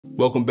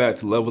Welcome back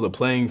to Level the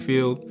Playing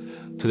Field.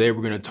 Today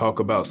we're going to talk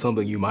about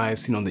something you might have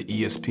seen on the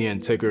ESPN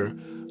ticker,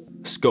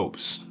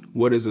 scopes.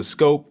 What is a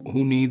scope?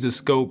 Who needs a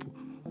scope?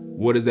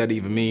 What does that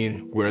even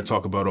mean? We're going to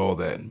talk about all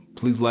that.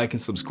 Please like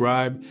and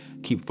subscribe.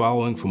 Keep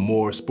following for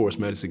more sports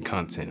medicine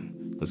content.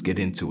 Let's get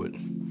into it.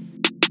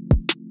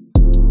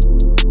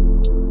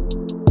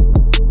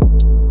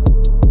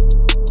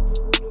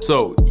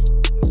 So,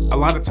 a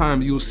lot of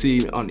times you'll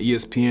see on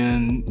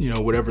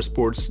ESPN, whatever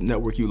sports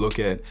network you look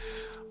at,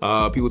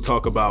 people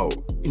talk about,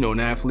 an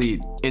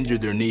athlete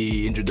injured their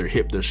knee, injured their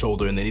hip, their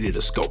shoulder, and they needed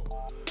a scope.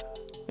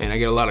 And I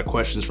get a lot of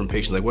questions from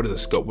patients like, what is a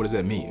scope? What does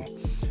that mean?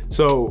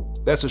 So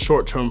that's a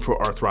short term for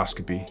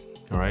arthroscopy,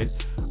 all right?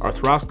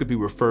 Arthroscopy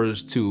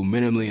refers to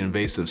minimally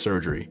invasive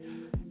surgery.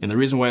 And the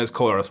reason why it's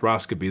called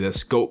arthroscopy, that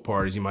scope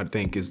part, as you might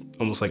think, is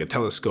almost like a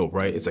telescope,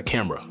 right? It's a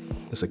camera.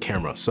 It's a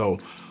camera. So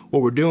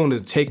what we're doing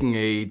is taking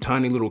a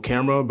tiny little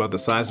camera about the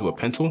size of a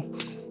pencil,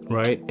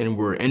 right? And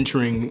we're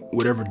entering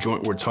whatever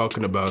joint we're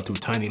talking about through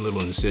tiny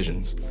little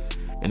incisions.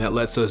 And that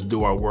lets us do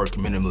our work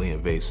minimally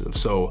invasive.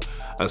 So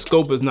a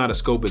scope is not a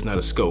scope is not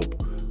a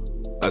scope.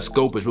 A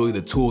scope is really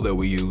the tool that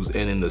we use,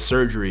 and then the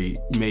surgery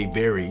may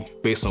vary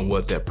based on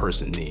what that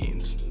person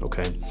needs,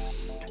 okay?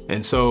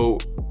 And so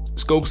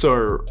scopes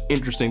are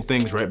interesting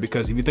things, right?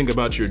 Because if you think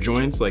about your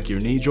joints, like your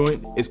knee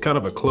joint, it's kind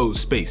of a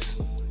closed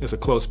space. It's a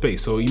closed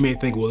space. So you may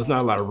think, well, there's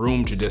not a lot of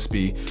room to just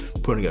be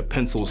putting a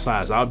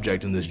pencil-sized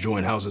object in this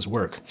joint. How does this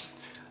work?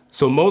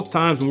 So most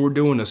times when we're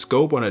doing a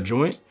scope on a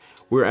joint,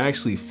 we're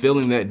actually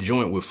filling that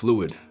joint with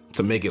fluid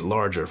to make it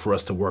larger for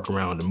us to work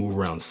around and move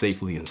around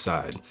safely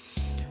inside.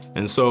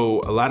 And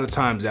so a lot of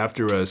times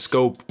after a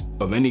scope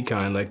of any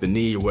kind, like the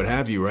knee or what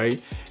have you, right?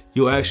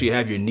 You'll actually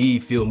have your knee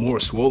feel more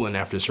swollen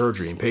after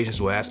surgery. And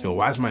patients will ask me, well,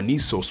 why is my knee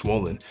so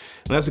swollen?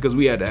 And that's because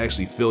we had to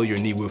actually fill your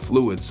knee with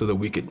fluid so that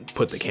we could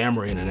put the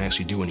camera in and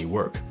actually do any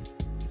work.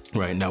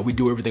 Right now, we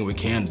do everything we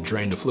can to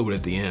drain the fluid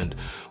at the end,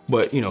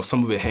 but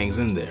some of it hangs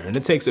in there, and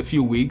it takes a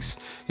few weeks,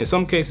 in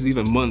some cases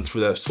even months, for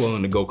that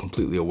swelling to go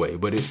completely away,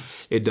 but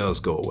it does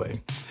go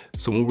away.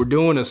 So when we're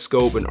doing a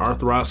scope, an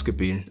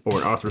arthroscopy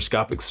or an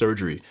arthroscopic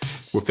surgery,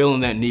 we're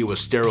filling that knee with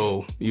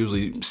sterile,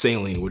 usually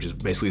saline, which is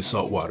basically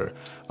salt water,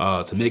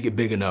 to make it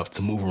big enough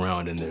to move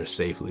around in there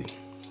safely.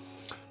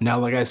 Now,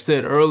 like I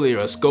said earlier,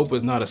 a scope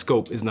is not a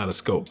scope is not a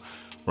scope,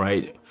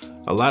 right?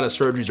 A lot of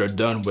surgeries are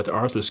done with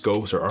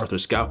arthroscopes or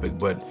arthroscopic,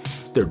 but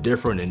they're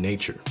different in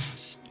nature.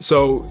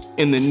 So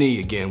in the knee,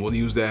 again, we'll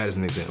use that as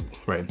an example,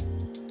 right?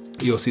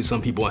 You'll see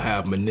some people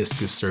have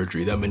meniscus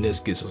surgery. That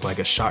meniscus is like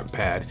a shock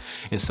pad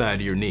inside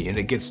of your knee, and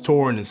it gets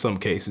torn in some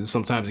cases.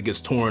 Sometimes it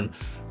gets torn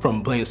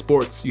from playing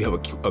sports. You have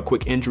a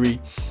quick injury,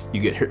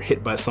 you get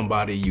hit by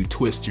somebody, you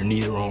twist your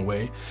knee the wrong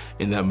way,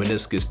 and that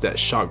meniscus, that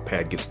shock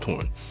pad gets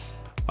torn.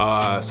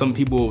 Some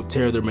people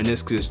tear their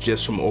meniscus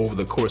just from over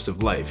the course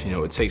of life.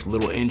 It takes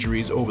little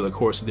injuries over the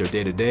course of their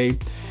day-to-day,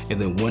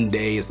 and then one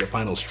day is the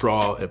final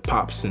straw, it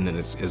pops and then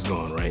it's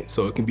gone, right?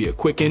 So it can be a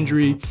quick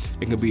injury,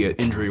 it can be an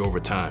injury over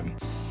time.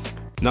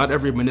 Not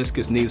every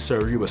meniscus needs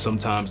surgery, but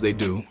sometimes they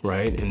do,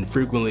 right? And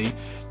frequently,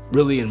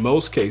 really in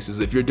most cases,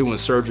 if you're doing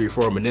surgery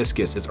for a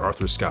meniscus, it's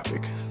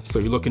arthroscopic. So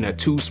you're looking at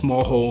two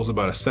small holes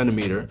about 1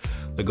 centimeter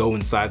that go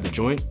inside the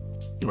joint,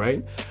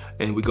 right?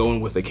 And we go in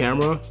with a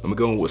camera, and we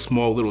go in with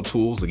small little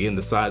tools, again,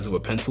 the size of a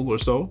pencil or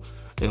so,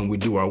 and we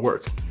do our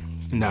work.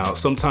 Now,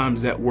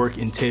 sometimes that work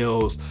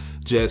entails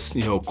just,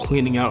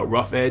 cleaning out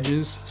rough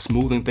edges,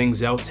 smoothing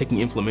things out, taking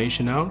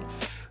inflammation out.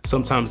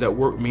 Sometimes that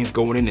work means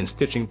going in and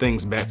stitching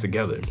things back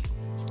together.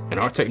 And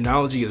our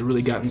technology has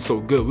really gotten so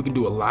good, we can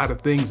do a lot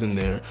of things in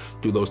there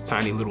through those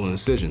tiny little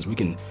incisions. We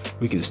can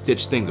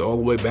stitch things all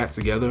the way back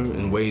together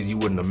in ways you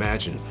wouldn't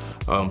imagine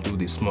through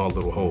these small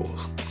little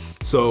holes.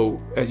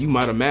 So as you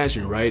might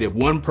imagine, right, if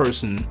one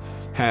person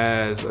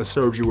has a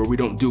surgery where we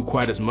don't do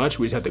quite as much,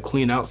 we just have to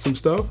clean out some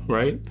stuff,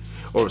 right?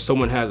 Or if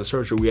someone has a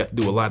surgery we have to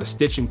do a lot of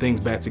stitching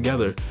things back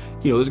together,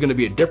 there's gonna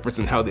be a difference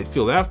in how they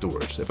feel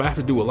afterwards. If I have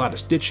to do a lot of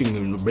stitching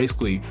and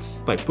basically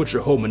like put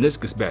your whole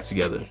meniscus back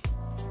together,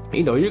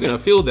 you're gonna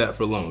feel that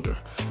for longer.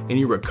 And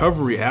your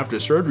recovery after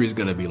surgery is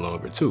gonna be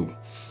longer too.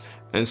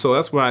 And so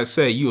that's why I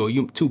say,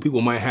 two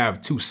people might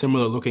have two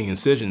similar looking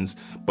incisions,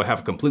 but have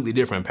a completely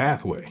different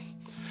pathway.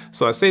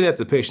 So I say that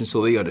to patients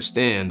so they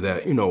understand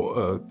that,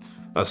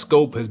 a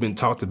scope has been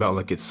talked about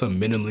like it's some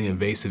minimally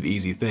invasive,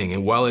 easy thing.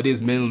 And while it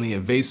is minimally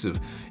invasive,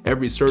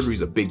 every surgery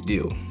is a big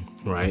deal,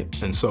 right?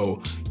 And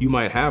so you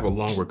might have a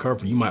long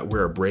recovery. You might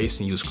wear a brace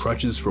and use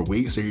crutches for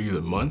weeks or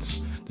even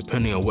months,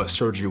 depending on what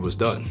surgery was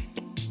done.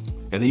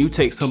 And then you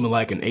take something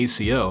like an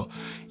ACL.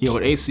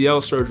 An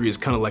ACL surgery is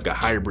kind of like a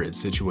hybrid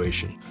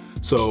situation.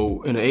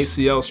 So in an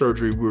ACL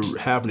surgery, we're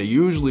having to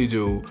usually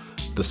do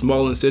the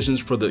small incisions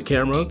for the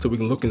camera so we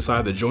can look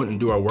inside the joint and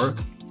do our work.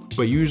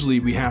 But usually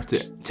we have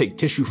to take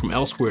tissue from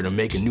elsewhere to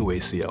make a new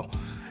ACL.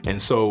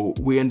 And so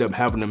we end up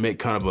having to make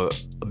kind of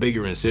a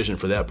bigger incision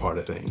for that part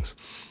of things.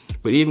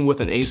 But even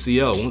with an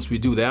ACL, once we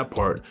do that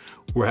part,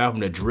 we're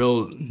having to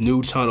drill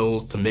new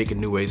tunnels to make a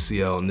new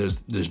ACL, and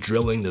there's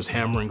drilling, there's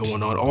hammering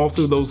going on all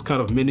through those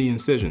kind of mini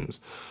incisions.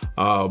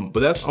 But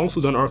that's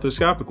also done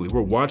arthroscopically.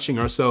 We're watching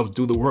ourselves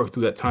do the work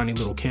through that tiny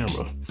little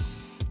camera.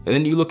 And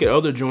then you look at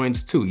other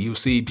joints too. You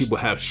see people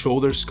have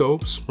shoulder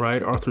scopes,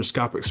 right?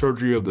 Arthroscopic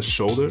surgery of the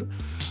shoulder.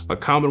 A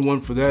common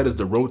one for that is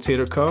the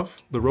rotator cuff.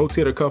 The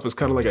rotator cuff is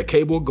kind of like a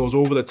cable, goes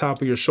over the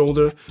top of your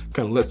shoulder,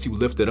 kind of lets you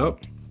lift it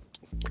up.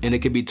 And it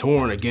can be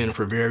torn again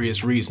for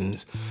various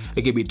reasons.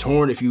 It can be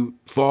torn if you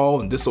fall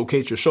and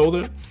dislocate your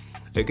shoulder.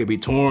 It could be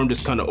torn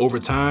just kind of over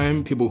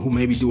time. People who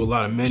maybe do a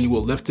lot of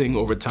manual lifting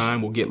over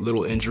time will get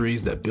little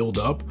injuries that build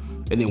up,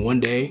 and then one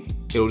day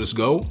it'll just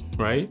go,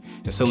 right?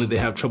 And suddenly they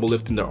have trouble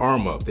lifting their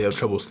arm up. They have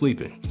trouble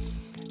sleeping.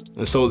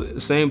 And so the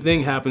same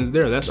thing happens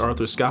there. That's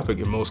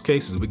arthroscopic in most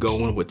cases. We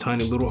go in with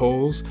tiny little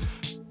holes.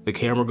 The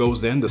camera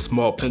goes in, the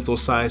small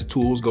pencil-sized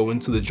tools go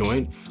into the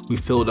joint. We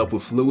fill it up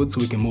with fluid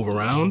so we can move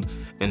around,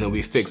 and then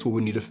we fix what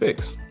we need to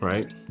fix,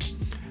 right?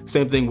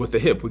 Same thing with the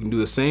hip. We can do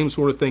the same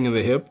sort of thing in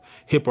the hip.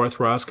 Hip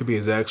arthroscopy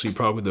is actually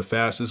probably the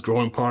fastest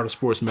growing part of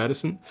sports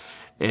medicine.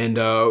 And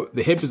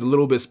the hip is a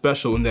little bit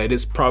special in that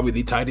it's probably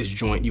the tightest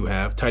joint you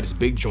have, tightest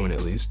big joint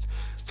at least.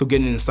 So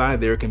getting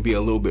inside there can be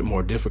a little bit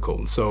more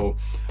difficult. So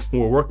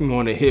when we're working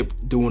on a hip,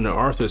 doing an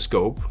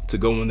arthroscope to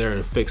go in there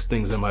and fix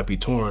things that might be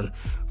torn,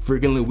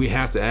 frequently we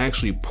have to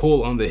actually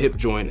pull on the hip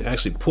joint,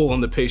 actually pull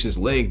on the patient's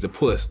leg to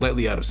pull it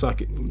slightly out of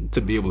socket to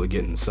be able to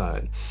get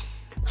inside.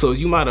 So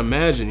as you might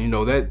imagine, you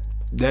know,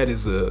 that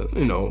is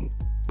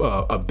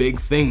a big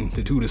thing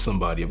to do to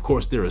somebody. Of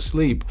course, they're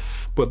asleep,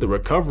 but the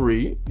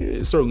recovery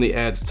certainly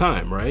adds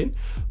time, right?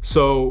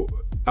 So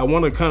I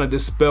want to kind of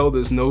dispel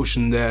this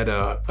notion that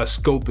a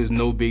scope is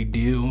no big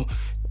deal.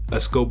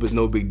 A scope is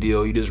no big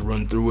deal. You just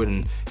run through it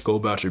and go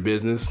about your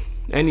business.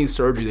 Any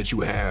surgery that you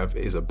have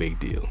is a big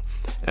deal.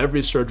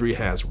 Every surgery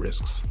has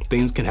risks.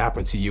 Things can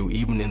happen to you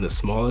even in the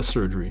smallest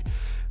surgery.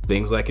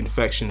 Things like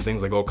infection,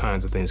 things like all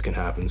kinds of things can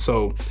happen.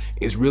 So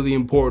it's really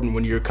important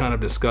when you're kind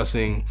of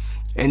discussing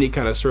any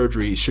kind of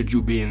surgery, should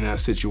you be in that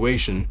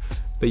situation,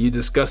 that you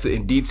discuss it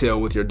in detail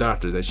with your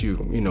doctor, that you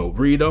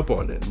read up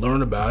on it,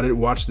 learn about it,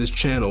 watch this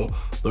channel,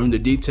 learn the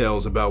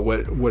details about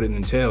what it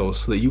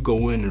entails, so that you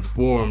go in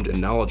informed and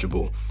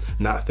knowledgeable,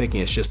 not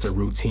thinking it's just a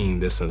routine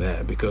this and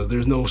that, because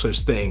there's no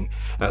such thing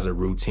as a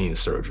routine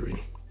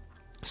surgery.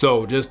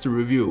 So just to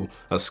review,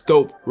 a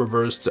scope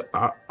refers to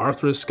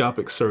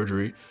arthroscopic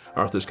surgery.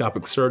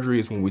 Arthroscopic surgery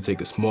is when we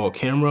take a small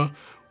camera,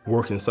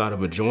 work inside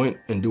of a joint,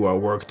 and do our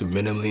work through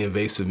minimally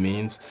invasive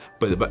means.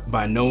 But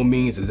by no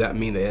means does that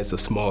mean that it's a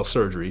small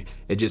surgery.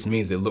 It just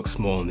means it looks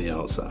small on the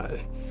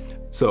outside.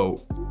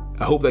 So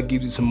I hope that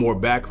gives you some more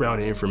background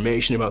and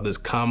information about this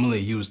commonly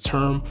used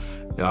term.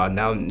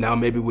 Now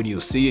maybe when you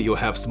see it, you'll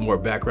have some more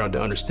background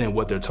to understand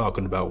what they're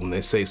talking about when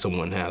they say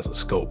someone has a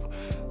scope.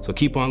 So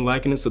keep on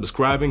liking and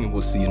subscribing, and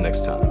we'll see you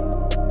next time.